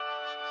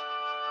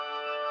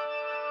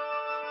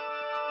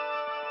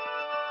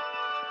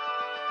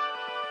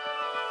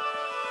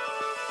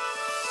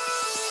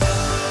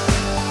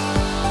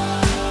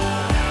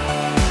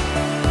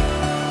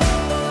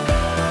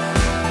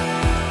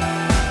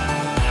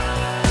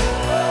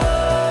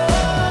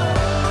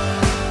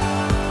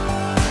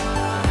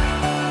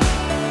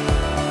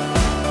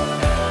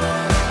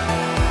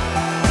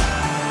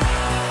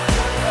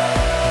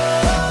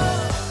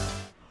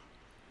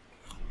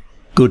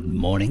Good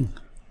morning,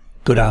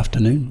 good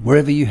afternoon,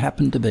 wherever you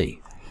happen to be.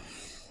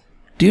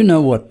 Do you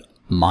know what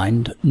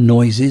mind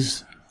noise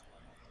is?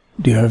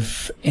 Do you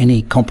have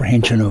any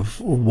comprehension of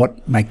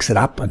what makes it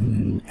up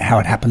and how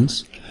it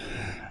happens?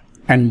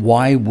 And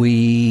why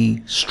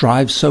we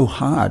strive so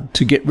hard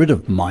to get rid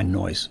of mind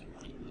noise?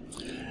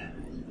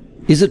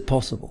 Is it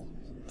possible,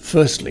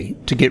 firstly,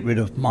 to get rid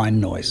of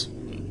mind noise?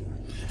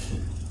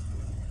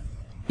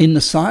 In the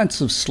science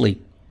of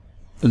sleep,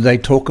 they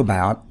talk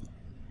about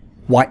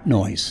white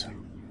noise,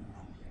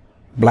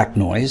 black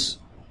noise,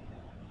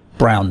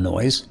 brown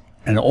noise,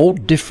 and all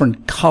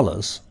different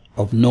colors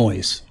of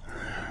noise.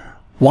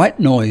 White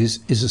noise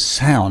is a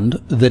sound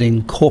that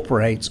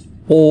incorporates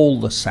all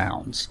the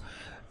sounds,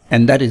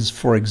 and that is,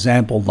 for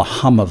example, the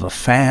hum of a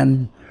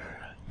fan,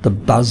 the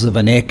buzz of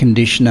an air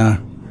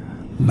conditioner,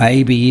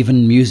 maybe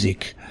even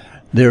music.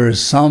 There are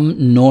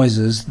some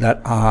noises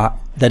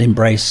that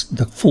embrace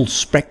the full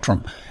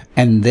spectrum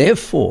and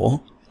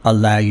therefore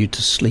allow you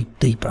to sleep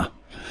deeper.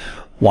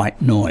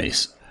 White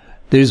noise.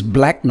 There's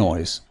black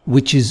noise,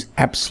 which is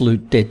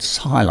absolute dead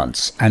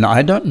silence. And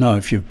I don't know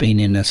if you've been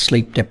in a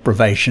sleep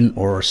deprivation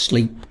or a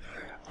sleep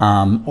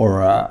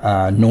or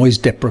a noise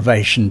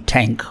deprivation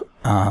tank,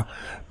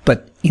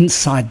 but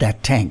inside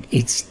that tank,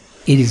 it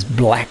is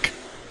black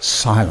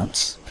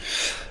silence.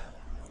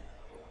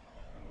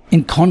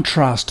 In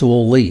contrast to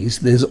all these,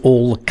 there's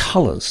all the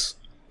colors,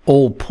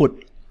 all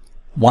put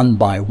one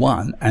by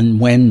one. And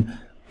when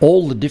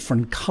all the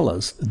different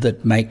colors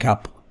that make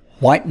up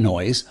white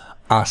noise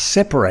are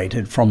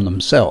separated from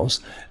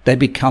themselves, they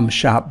become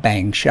sharp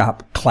bang,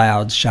 sharp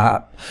clouds,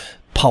 sharp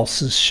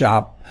pulses,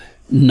 sharp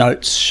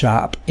notes,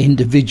 sharp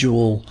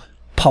individual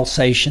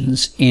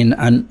pulsations in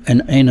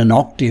an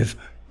octave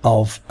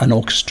of an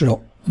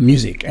orchestral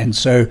music. And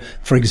so,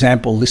 for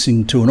example,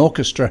 listening to an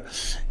orchestra,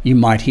 you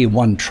might hear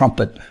one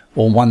trumpet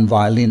or one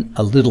violin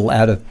a little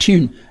out of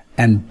tune,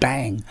 and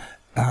bang,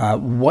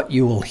 what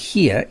you will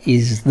hear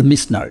is the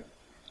miss note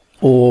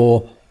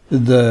or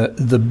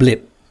the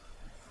blip.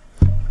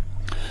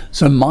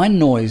 So mind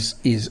noise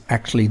is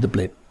actually the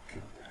blip.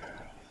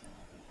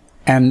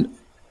 And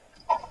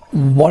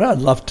what I'd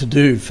love to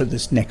do for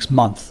this next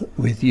month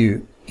with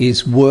you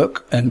is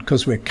work, and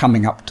because we're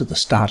coming up to the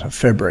start of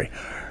February,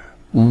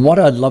 what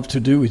I'd love to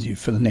do with you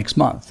for the next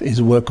month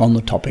is work on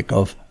the topic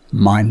of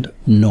mind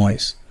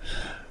noise.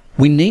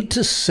 We need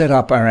to set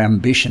up our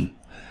ambition.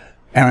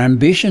 Our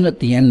ambition at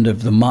the end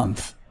of the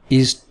month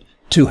is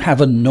to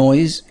have a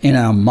noise in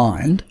our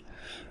mind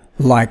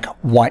like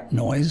white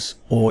noise,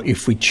 or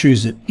if we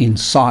choose it in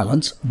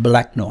silence,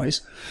 black noise,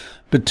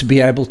 but to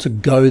be able to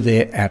go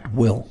there at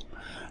will.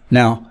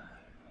 Now,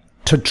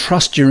 to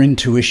trust your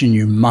intuition,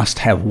 you must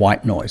have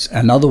white noise.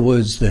 In other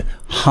words, the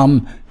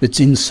hum that's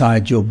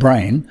inside your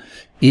brain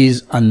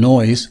is a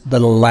noise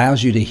that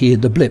allows you to hear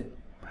the blip,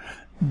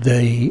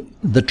 the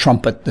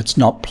trumpet that's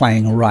not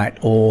playing right,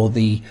 or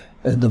the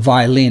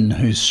violin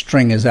whose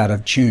string is out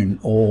of tune,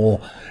 or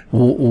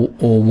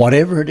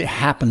whatever it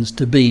happens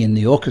to be in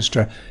the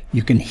orchestra.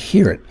 You can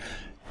hear it.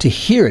 To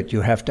hear it,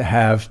 you have to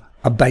have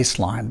a bass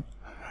line,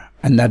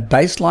 and that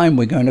bass line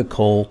we're going to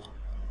call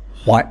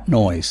white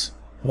noise,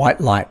 white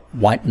light,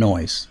 white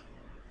noise.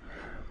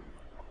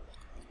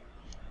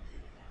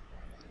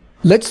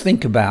 Let's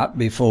think about,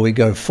 before we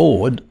go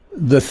forward,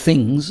 the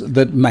things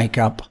that make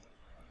up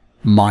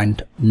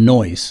mind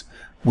noise,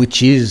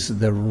 which is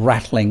the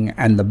rattling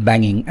and the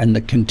banging and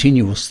the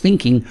continuous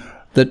thinking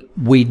that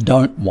we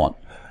don't want.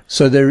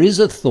 So there is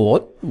a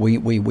thought,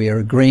 we are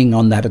agreeing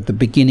on that at the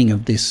beginning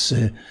of this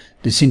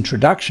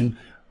introduction.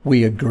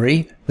 We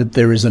agree that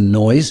there is a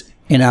noise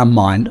in our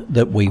mind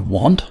that we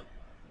want,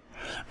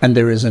 and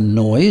there is a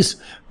noise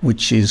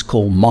which is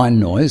called mind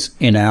noise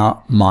in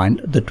our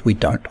mind that we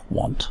don't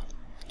want.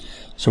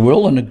 So we're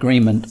all in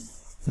agreement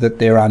that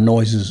there are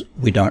noises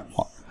we don't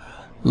want.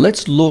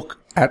 Let's look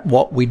at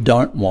what we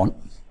don't want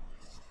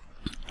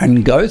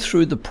and go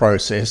through the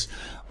process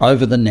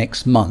over the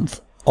next month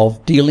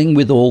of dealing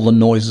with all the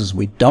noises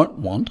we don't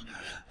want,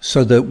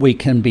 so that we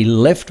can be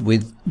left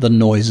with the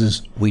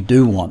noises we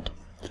do want.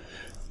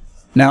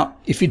 Now,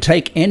 if you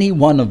take any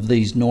one of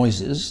these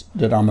noises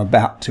that I'm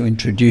about to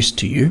introduce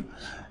to you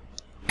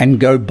and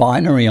go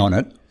binary on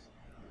it,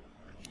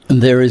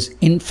 there is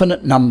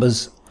infinite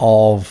numbers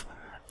of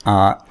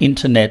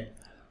internet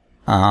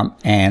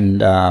and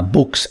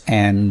books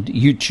and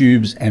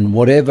YouTubes and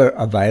whatever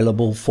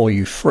available for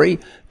you free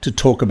to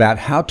talk about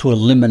how to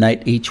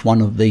eliminate each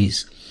one of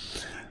these.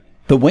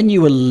 But when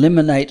you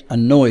eliminate a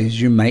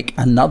noise, you make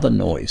another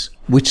noise,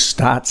 which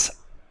starts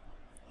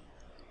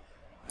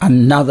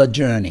another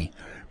journey.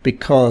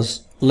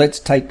 Because let's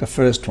take the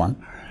first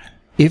one.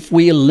 If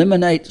we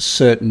eliminate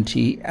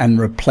certainty and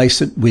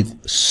replace it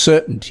with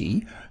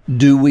certainty,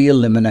 do we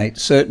eliminate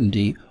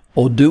certainty,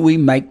 or do we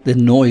make the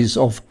noise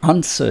of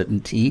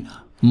uncertainty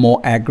more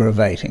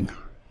aggravating?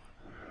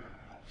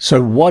 So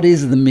what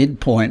is the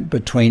midpoint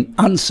between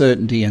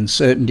uncertainty and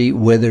certainty,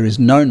 where there is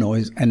no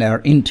noise and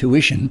our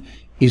intuition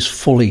is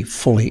fully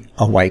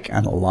awake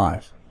and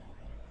alive?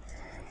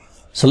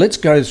 So let's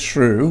go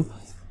through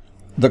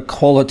the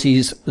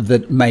qualities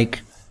that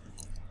make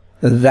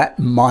that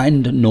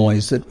mind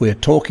noise that we're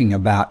talking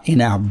about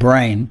in our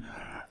brain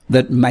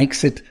that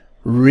makes it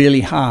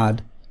really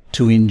hard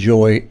to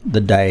enjoy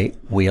the day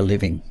we are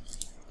living.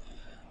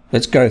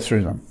 Let's go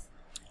through them.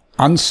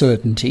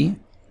 Uncertainty,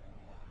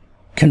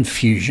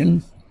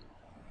 confusion,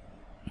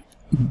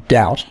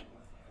 doubt,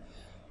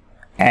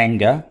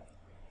 anger,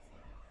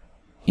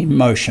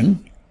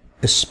 emotion,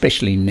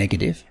 especially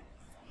negative,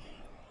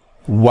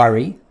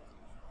 worry,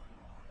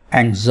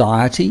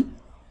 anxiety,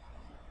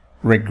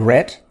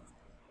 regret,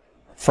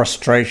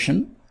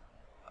 frustration,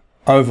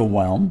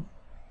 overwhelm,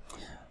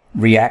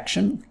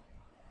 reaction,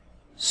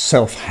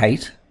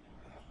 self-hate,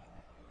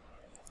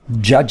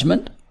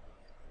 judgment,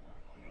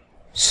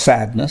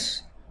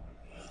 sadness,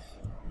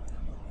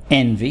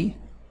 envy,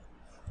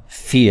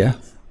 fear,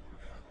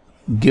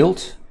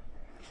 guilt,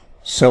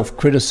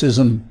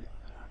 self-criticism,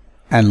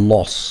 and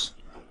loss,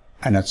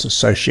 and its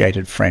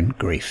associated friend,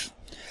 grief.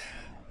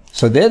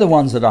 So they're the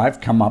ones that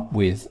I've come up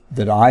with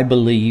that I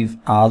believe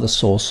are the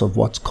source of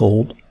what's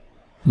called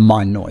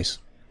mind noise.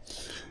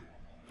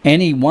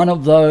 Any one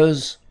of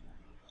those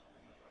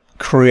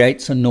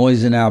creates a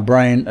noise in our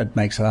brain. It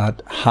makes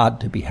it hard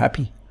to be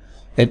happy.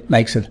 It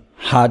makes it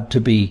hard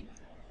to be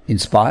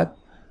inspired,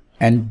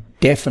 and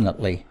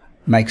definitely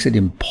makes it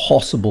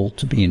impossible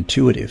to be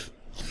intuitive.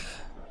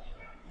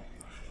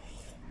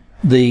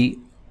 The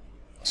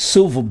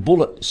silver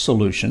bullet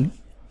solution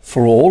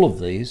for all of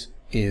these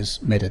is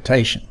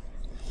meditation.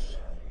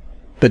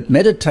 But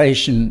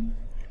meditation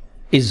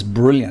is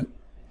brilliant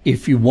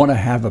if you want to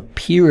have a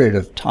period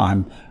of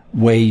time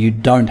where you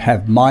don't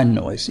have mind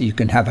noise. You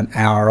can have an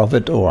hour of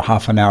it or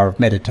half an hour of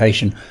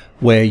meditation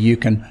where you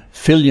can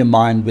fill your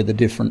mind with a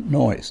different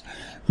noise.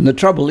 And the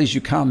trouble is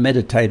you can't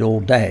meditate all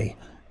day.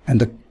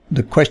 And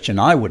the question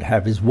I would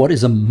have is, what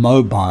is a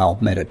mobile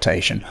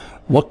meditation?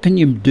 What can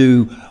you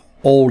do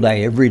all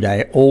day, every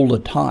day, all the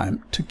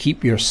time to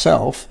keep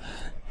yourself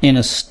in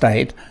a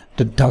state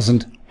that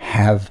doesn't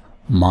have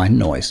mind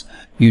noise?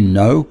 You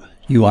know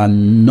you are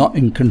not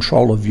in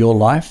control of your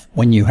life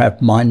when you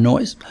have mind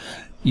noise.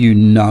 You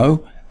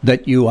know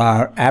that you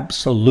are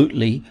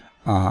absolutely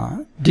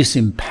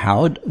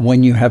disempowered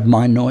when you have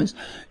mind noise.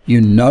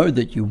 You know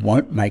that you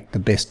won't make the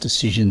best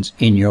decisions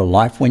in your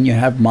life when you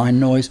have mind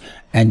noise.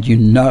 And you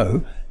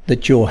know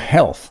that your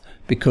health,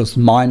 because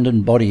mind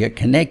and body are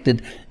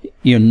connected,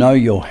 you know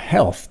your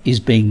health is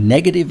being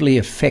negatively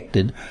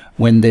affected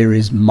when there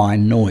is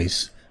mind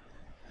noise.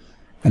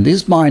 And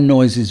this mind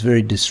noise is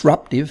very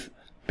disruptive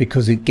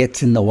because it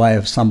gets in the way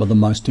of some of the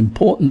most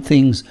important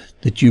things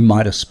that you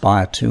might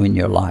aspire to in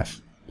your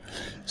life.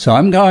 So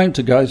I'm going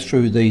to go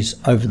through these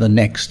over the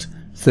next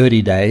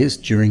 30 days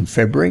during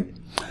February.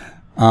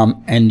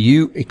 And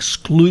you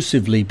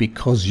exclusively,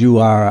 because you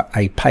are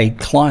a paid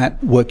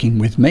client working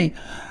with me,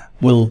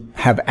 will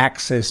have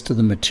access to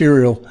the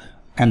material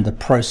and the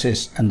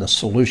process and the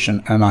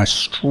solution. And I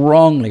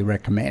strongly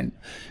recommend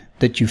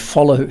that you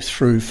follow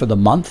through for the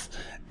month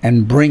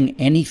and bring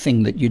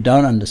anything that you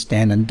don't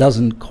understand and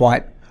doesn't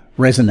quite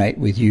resonate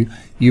with you,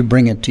 you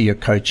bring it to your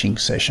coaching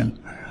session.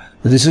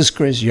 This is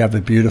Chris. You have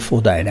a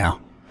beautiful day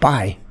now.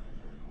 Bye.